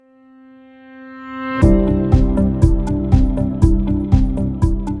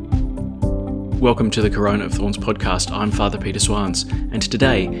Welcome to the Corona of Thorns podcast. I'm Father Peter Swans, and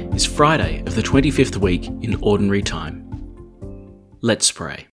today is Friday of the 25th week in Ordinary Time. Let's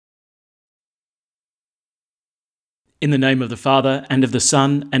pray. In the name of the Father, and of the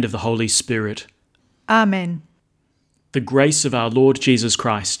Son, and of the Holy Spirit. Amen. The grace of our Lord Jesus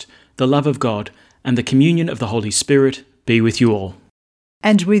Christ, the love of God, and the communion of the Holy Spirit be with you all.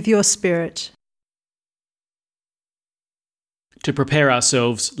 And with your spirit. To prepare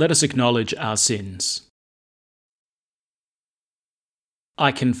ourselves, let us acknowledge our sins.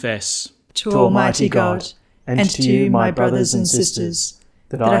 I confess To Almighty God, and to you, my brothers and sisters,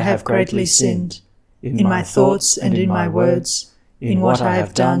 that I have greatly sinned, in my thoughts and in my words, in what I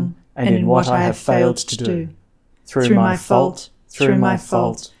have done and in what I have failed to do, through my fault, through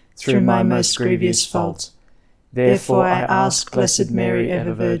my most grievous fault. Therefore I ask Blessed Mary,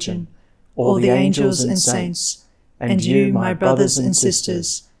 ever Virgin, all the angels and saints, and you, my brothers and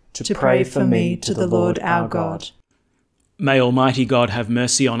sisters, to pray for me to the Lord our God. May Almighty God have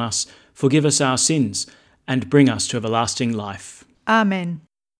mercy on us, forgive us our sins, and bring us to everlasting life. Amen.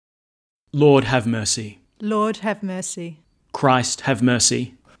 Lord, have mercy. Lord, have mercy. Christ, have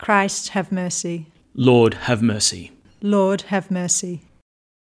mercy. Christ, have mercy. Lord, have mercy. Lord, have mercy.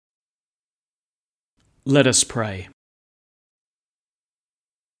 Let us pray.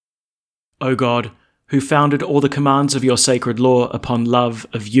 O God, who founded all the commands of your sacred law upon love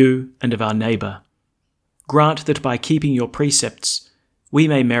of you and of our neighbour, grant that by keeping your precepts we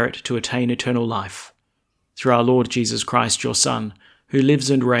may merit to attain eternal life. Through our Lord Jesus Christ, your Son, who lives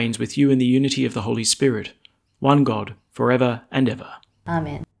and reigns with you in the unity of the Holy Spirit, one God, for ever and ever.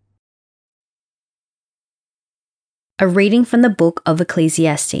 Amen. A reading from the book of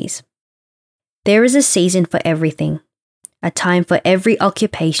Ecclesiastes. There is a season for everything, a time for every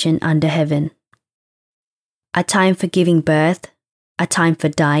occupation under heaven. A time for giving birth, a time for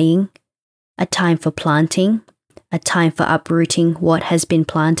dying, a time for planting, a time for uprooting what has been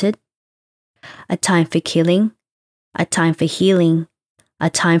planted, a time for killing, a time for healing, a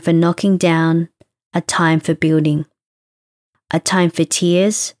time for knocking down, a time for building, a time for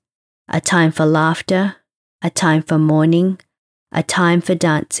tears, a time for laughter, a time for mourning, a time for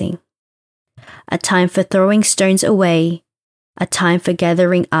dancing, a time for throwing stones away, a time for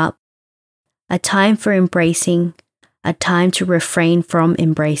gathering up, a time for embracing, a time to refrain from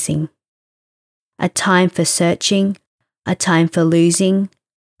embracing, a time for searching, a time for losing,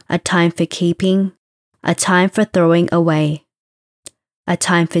 a time for keeping, a time for throwing away, a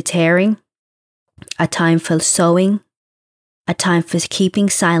time for tearing, a time for sowing, a time for keeping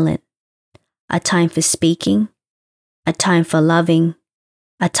silent, a time for speaking, a time for loving,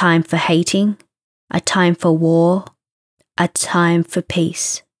 a time for hating, a time for war, a time for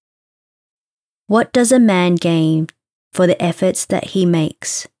peace. What does a man gain for the efforts that he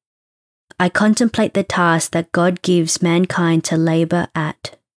makes? I contemplate the task that God gives mankind to labour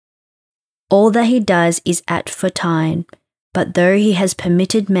at. All that he does is at for time, but though he has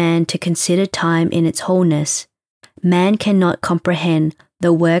permitted man to consider time in its wholeness, man cannot comprehend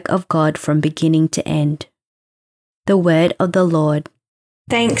the work of God from beginning to end. The word of the Lord.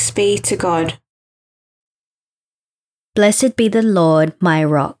 Thanks be to God. Blessed be the Lord, my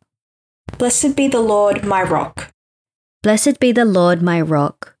rock. Blessed be the Lord, my rock. Blessed be the Lord, my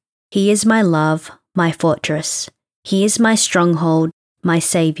rock. He is my love, my fortress. He is my stronghold, my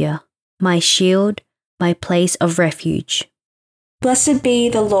saviour, my shield, my place of refuge. Blessed be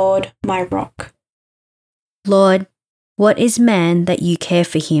the Lord, my rock. Lord, what is man that you care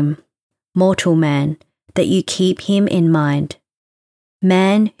for him? Mortal man, that you keep him in mind.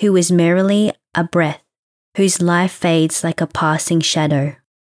 Man who is merely a breath, whose life fades like a passing shadow.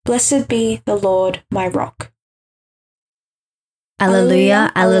 Blessed be the Lord, my rock.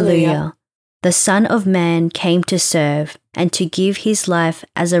 Alleluia, Alleluia, alleluia. alleluia. The Son of Man came to serve and to give his life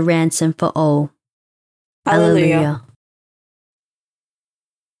as a ransom for all. Alleluia.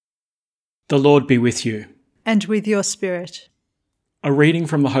 The Lord be with you. And with your spirit. A reading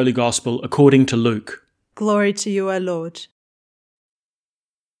from the Holy Gospel according to Luke. Glory to you, O Lord.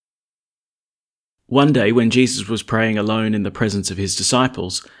 One day when Jesus was praying alone in the presence of his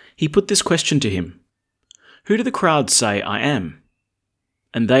disciples, he put this question to him: "Who do the crowds say I am?"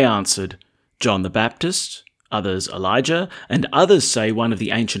 And they answered, "John the Baptist, others Elijah, and others say one of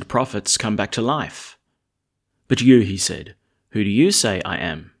the ancient prophets come back to life." "But you," he said, "who do you say I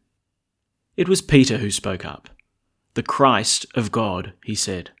am?" It was Peter who spoke up. "The Christ of God," he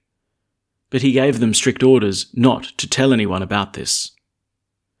said. But he gave them strict orders not to tell anyone about this.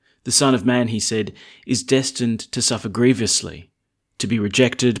 "The Son of Man," he said, "is destined to suffer grievously, to be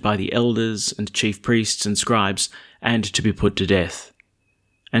rejected by the elders and chief priests and scribes, and to be put to death,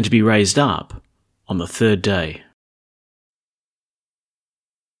 and to be raised up on the third day.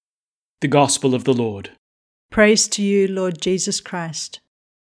 The Gospel of the Lord. Praise to you, Lord Jesus Christ.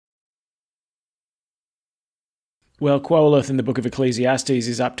 Well, Quolleth in the book of Ecclesiastes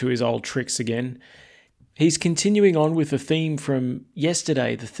is up to his old tricks again. He's continuing on with the theme from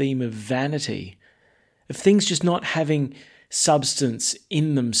yesterday, the theme of vanity, of things just not having substance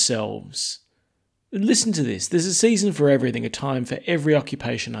in themselves. Listen to this. There's a season for everything, a time for every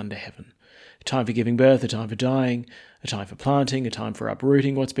occupation under heaven. A time for giving birth, a time for dying, a time for planting, a time for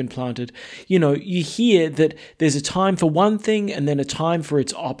uprooting what's been planted. You know, you hear that there's a time for one thing and then a time for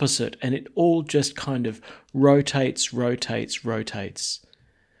its opposite, and it all just kind of rotates.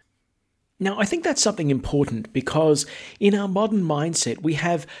 Now, I think that's something important because in our modern mindset, we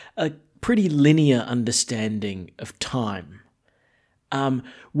have a pretty linear understanding of time.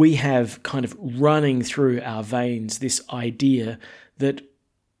 We have kind of running through our veins this idea that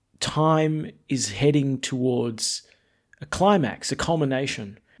time is heading towards a climax, a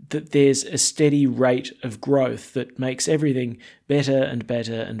culmination, that there's a steady rate of growth that makes everything better and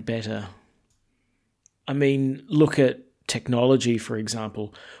better and better. I mean, look at technology, for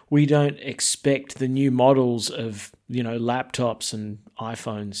example. We don't expect the new models of, laptops and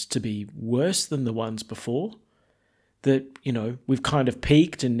iPhones to be worse than the ones before. That, we've kind of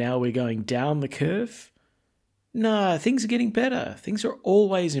peaked and now we're going down the curve. No, things are getting better. Things are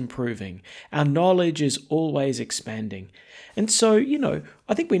always improving. Our knowledge is always expanding. And so,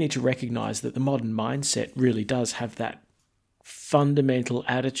 I think we need to recognize that the modern mindset really does have that fundamental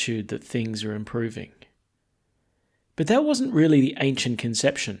attitude that things are improving. But that wasn't really the ancient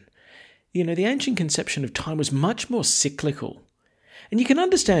conception. The ancient conception of time was much more cyclical. And you can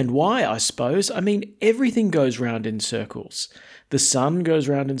understand why, I suppose. I mean, everything goes round in circles. The sun goes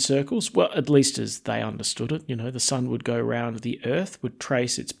round in circles, well, at least as they understood it. The sun would go round the earth, would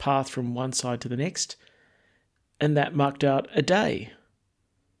trace its path from one side to the next, and that marked out a day.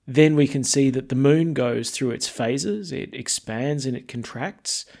 Then we can see that the moon goes through its phases, it expands and it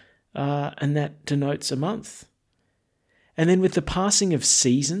contracts, and that denotes a month. And then with the passing of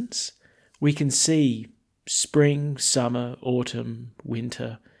seasons, we can see spring, summer, autumn,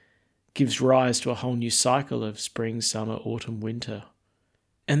 winter gives rise to a whole new cycle of spring, summer, autumn, winter.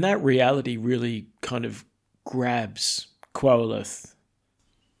 And that reality really kind of grabs Quolleth.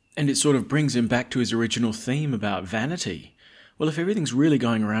 And it sort of brings him back to his original theme about vanity. Well, if everything's really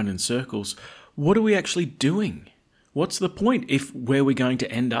going around in circles, what are we actually doing? What's the point if where we're going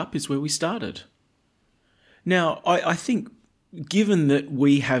to end up is where we started? Now, I think given that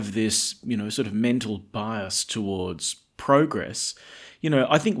we have this, sort of mental bias towards progress,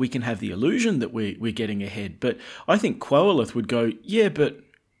 I think we can have the illusion that we're getting ahead. But I think Quolleth would go, yeah, but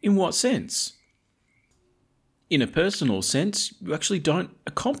in what sense? In a personal sense, you actually don't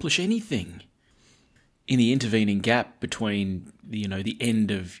accomplish anything. In the intervening gap between the end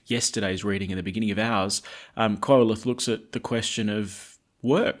of yesterday's reading and the beginning of ours, Quolleth looks at the question of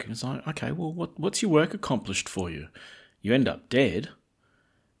work. It's like, okay, well, what's your work accomplished for you? You end up dead.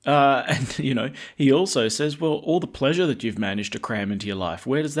 And he also says, well, all the pleasure that you've managed to cram into your life,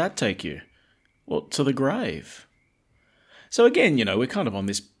 where does that take you? Well, to the grave. So again, we're kind of on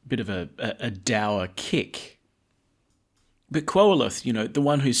this bit of a dour kick. But Quolleth, the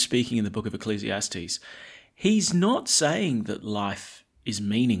one who's speaking in the book of Ecclesiastes, he's not saying that life is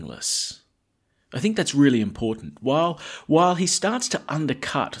meaningless. I think that's really important. While he starts to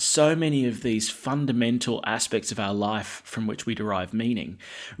undercut so many of these fundamental aspects of our life from which we derive meaning,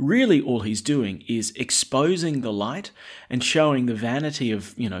 really all he's doing is exposing the light and showing the vanity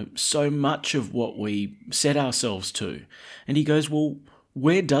of, so much of what we set ourselves to. And he goes, well,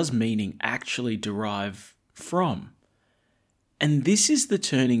 where does meaning actually derive from? And this is the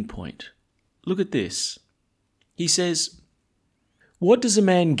turning point. Look at this. He says, what does a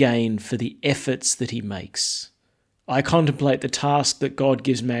man gain for the efforts that he makes? I contemplate the task that God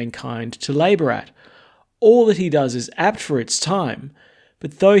gives mankind to labour at. All that he does is apt for its time,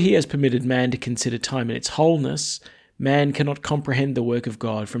 but though he has permitted man to consider time in its wholeness, man cannot comprehend the work of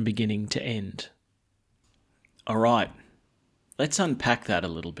God from beginning to end. All right, let's unpack that a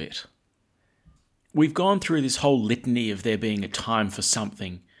little bit. We've gone through this whole litany of there being a time for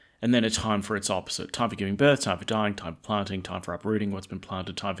something, and then a time for its opposite. Time for giving birth, time for dying, time for planting, time for uprooting what's been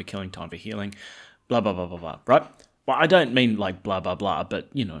planted, time for killing, time for healing, blah, blah, blah, blah, blah, right? Well, I don't mean like blah, blah, blah, but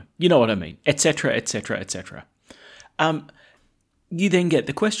you know what I mean, etc., etc., etc. You then get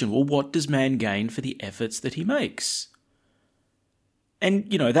the question, well, what does man gain for the efforts that he makes?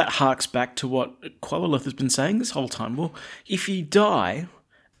 And, that harks back to what Quolleth has been saying this whole time. Well, if you die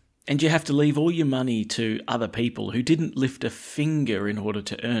and you have to leave all your money to other people who didn't lift a finger in order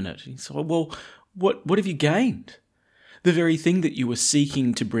to earn it, so, well, what have you gained? The very thing that you were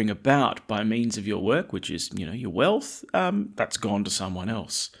seeking to bring about by means of your work, which is, your wealth, that's gone to someone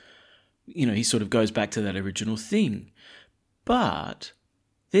else. He sort of goes back to that original thing. But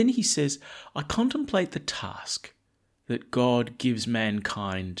then he says, I contemplate the task that God gives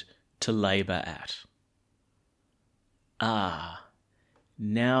mankind to labour at.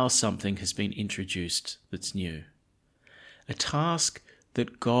 Now something has been introduced that's new. A task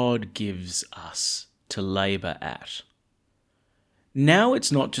that God gives us to labour at. Now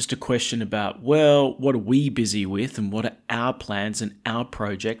it's not just a question about, what are we busy with and what are our plans and our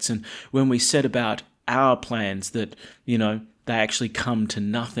projects, and when we set about our plans that, they actually come to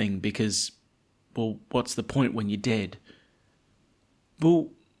nothing because, what's the point when you're dead? Well,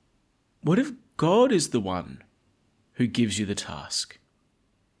 what if God is the one who gives you the task?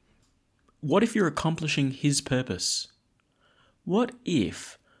 What if you're accomplishing His purpose? What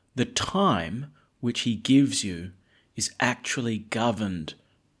if the time which He gives you is actually governed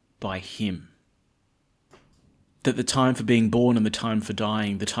by Him? That the time for being born and the time for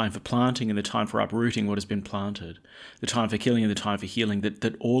dying, the time for planting and the time for uprooting what has been planted, the time for killing and the time for healing,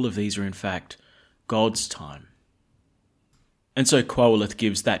 that all of these are in fact God's time. And so Quolleth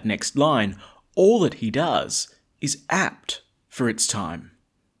gives that next line, all that He does is apt for its time.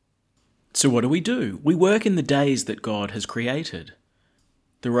 So what do? We work in the days that God has created.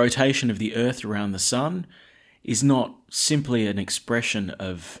 The rotation of the earth around the sun is not simply an expression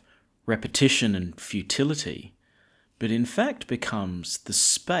of repetition and futility, but in fact becomes the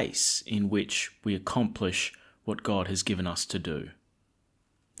space in which we accomplish what God has given us to do.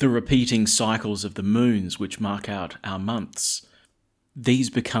 The repeating cycles of the moons which mark out our months, these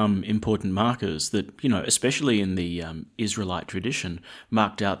become important markers that, especially in the Israelite tradition,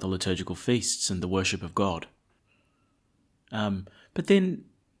 marked out the liturgical feasts and the worship of God. But then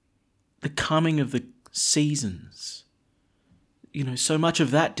the coming of the seasons, so much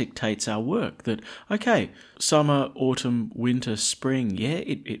of that dictates our work. That, okay, summer, autumn, winter, spring,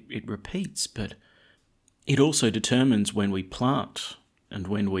 it repeats, but it also determines when we plant and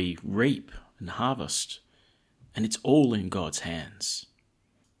when we reap and harvest. And it's all in God's hands.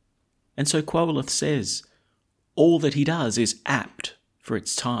 And so Quolleth says, all that He does is apt for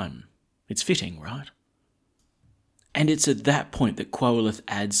its time. It's fitting, right? And it's at that point that Quolleth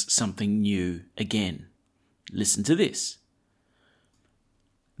adds something new again. Listen to this.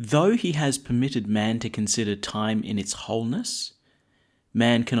 Though He has permitted man to consider time in its wholeness,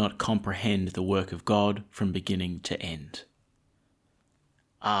 man cannot comprehend the work of God from beginning to end.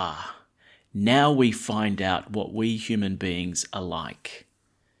 Now we find out what we human beings are like.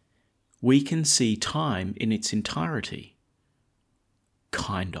 We can see time in its entirety.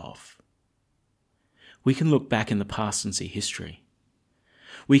 Kind of. We can look back in the past and see history.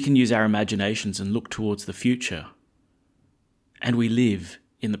 We can use our imaginations and look towards the future. And we live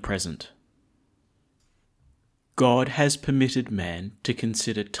in the present. God has permitted man to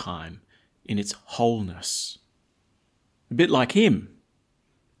consider time in its wholeness. A bit like Him,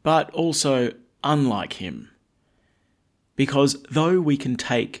 but also unlike Him. Because though we can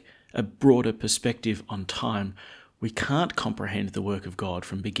take a broader perspective on time, we can't comprehend the work of God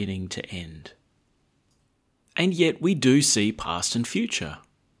from beginning to end. And yet we do see past and future.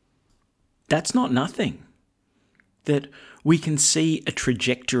 That's not nothing. That we can see a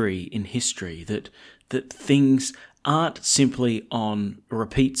trajectory in history, that things aren't simply on a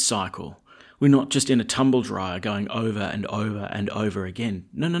repeat cycle. We're not just in a tumble dryer going over and over and over again.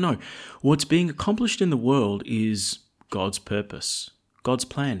 No. What's being accomplished in the world is God's purpose, God's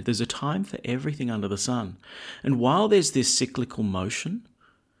plan. There's a time for everything under the sun. And while there's this cyclical motion,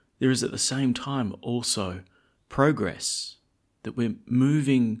 there is at the same time also progress, that we're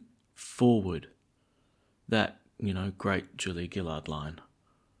moving forward. That, great Julia Gillard line.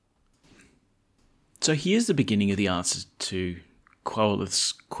 So here's the beginning of the answer to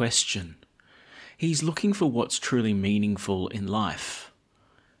Quolleth's question. He's looking for what's truly meaningful in life.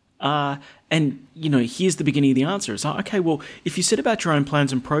 Here's the beginning of the answer. It's like, okay, well, if you set about your own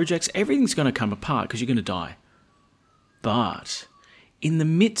plans and projects, everything's going to come apart because you're going to die. But in the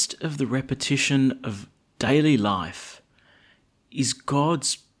midst of the repetition of daily life is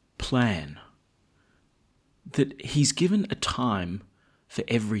God's plan that He's given a time for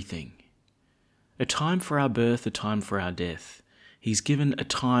everything. A time for our birth, a time for our death. He's given a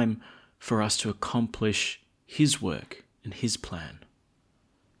time for us to accomplish His work and His plan.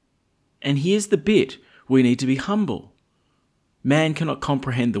 And here's the bit, we need to be humble. Man cannot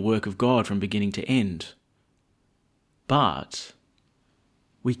comprehend the work of God from beginning to end. But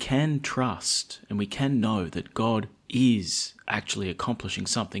we can trust and we can know that God is actually accomplishing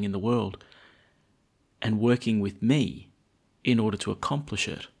something in the world. and working with me in order to accomplish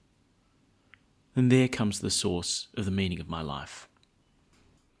it, then there comes the source of the meaning of my life.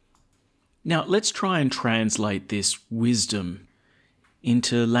 Now, let's try and translate this wisdom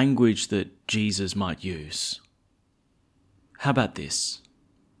into language that Jesus might use. How about this?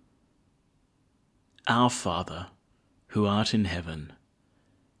 Our Father, who art in heaven,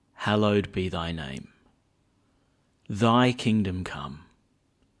 hallowed be thy name. Thy kingdom come.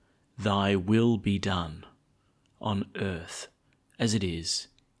 Thy will be done on earth as it is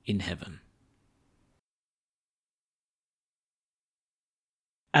in heaven.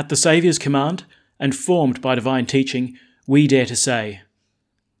 At the Saviour's command, and formed by divine teaching, we dare to say,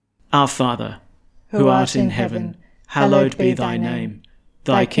 Our Father, who art in heaven, hallowed be thy name.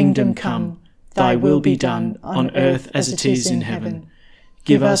 Thy kingdom come, thy will be done on earth as it is in heaven.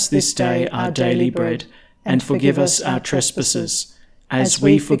 Give us this day our daily bread, and forgive us our trespasses, as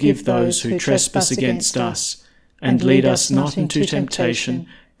we forgive those who trespass against us. And lead us not into temptation,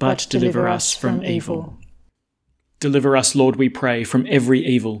 but deliver us from evil. Deliver us, Lord, we pray, from every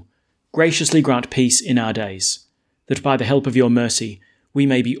evil. Graciously grant peace in our days, that by the help of your mercy we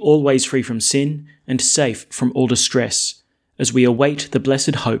may be always free from sin and safe from all distress, as we await the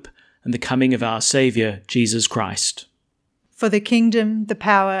blessed hope and the coming of our Saviour, Jesus Christ. For the kingdom, the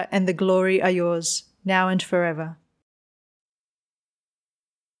power, and the glory are yours, now and forever.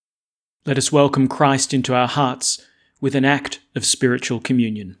 Let us welcome Christ into our hearts with an act of spiritual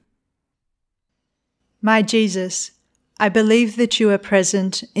communion. My Jesus, I believe that you are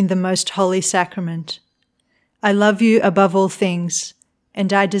present in the most holy sacrament. I love you above all things,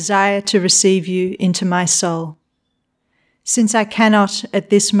 and I desire to receive you into my soul. Since I cannot, at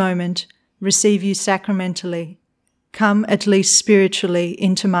this moment, receive you sacramentally, come at least spiritually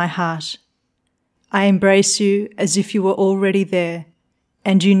into my heart. I embrace you as if you were already there,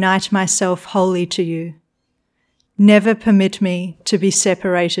 and unite myself wholly to you. Never permit me to be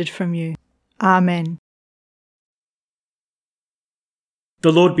separated from you. Amen.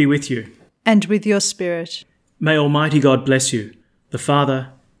 The Lord be with you. And with your spirit. May Almighty God bless you, the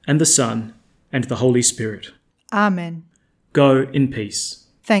Father, and the Son, and the Holy Spirit. Amen. Go in peace.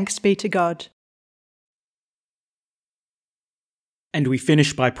 Thanks be to God. And we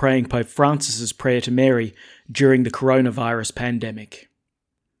finish by praying Pope Francis's prayer to Mary during the coronavirus pandemic.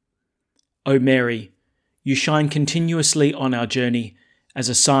 O Mary, you shine continuously on our journey as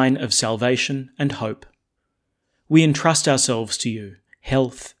a sign of salvation and hope. We entrust ourselves to you,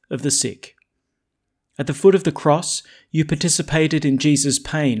 health of the sick. At the foot of the cross, you participated in Jesus'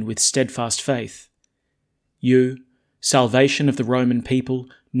 pain with steadfast faith. You, salvation of the Roman people,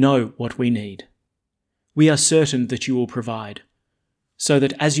 know what we need. We are certain that you will provide, so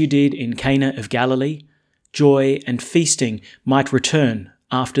that as you did in Cana of Galilee, joy and feasting might return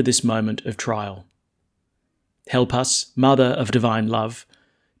after this moment of trial. Help us, Mother of divine love,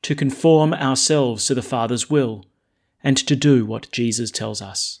 to conform ourselves to the Father's will, and to do what Jesus tells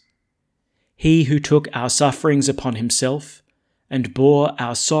us. He who took our sufferings upon himself and bore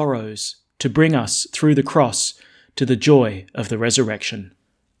our sorrows to bring us through the cross to the joy of the resurrection.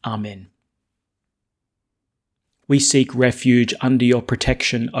 Amen. We seek refuge under your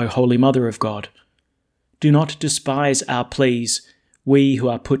protection, O Holy Mother of God. Do not despise our pleas, we who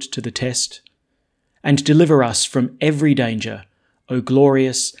are put to the test, and deliver us from every danger, O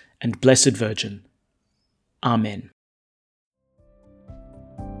glorious and blessed Virgin. Amen.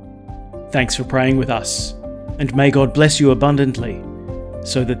 Thanks for praying with us, and may God bless you abundantly,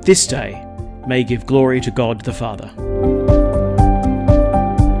 so that this day may give glory to God the Father.